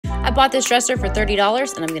I bought this dresser for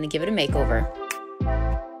 $30 and I'm going to give it a makeover.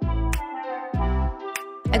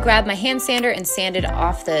 I grabbed my hand sander and sanded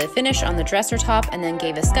off the finish on the dresser top and then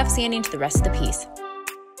gave a scuff sanding to the rest of the piece.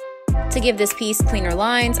 To give this piece cleaner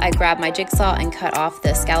lines, I grabbed my jigsaw and cut off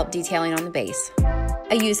the scallop detailing on the base.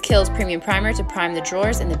 I used Kilz Premium Primer to prime the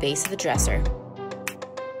drawers and the base of the dresser.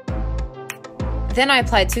 Then I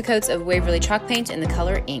applied 2 coats of Waverly chalk paint in the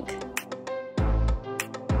color Ink.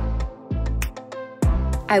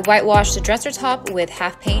 I whitewashed the dresser top with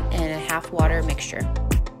half paint and a half water mixture.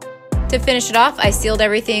 To finish it off, I sealed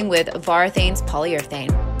everything with Varathane's polyurethane.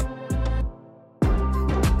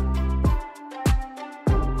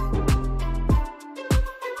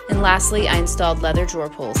 And lastly, I installed leather drawer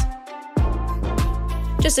pulls.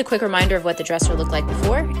 Just a quick reminder of what the dresser looked like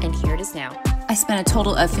before, and here it is now. I spent a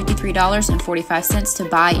total of $53.45 to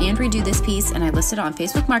buy and redo this piece, and I listed it on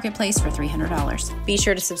Facebook Marketplace for $300. Be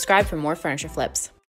sure to subscribe for more furniture flips.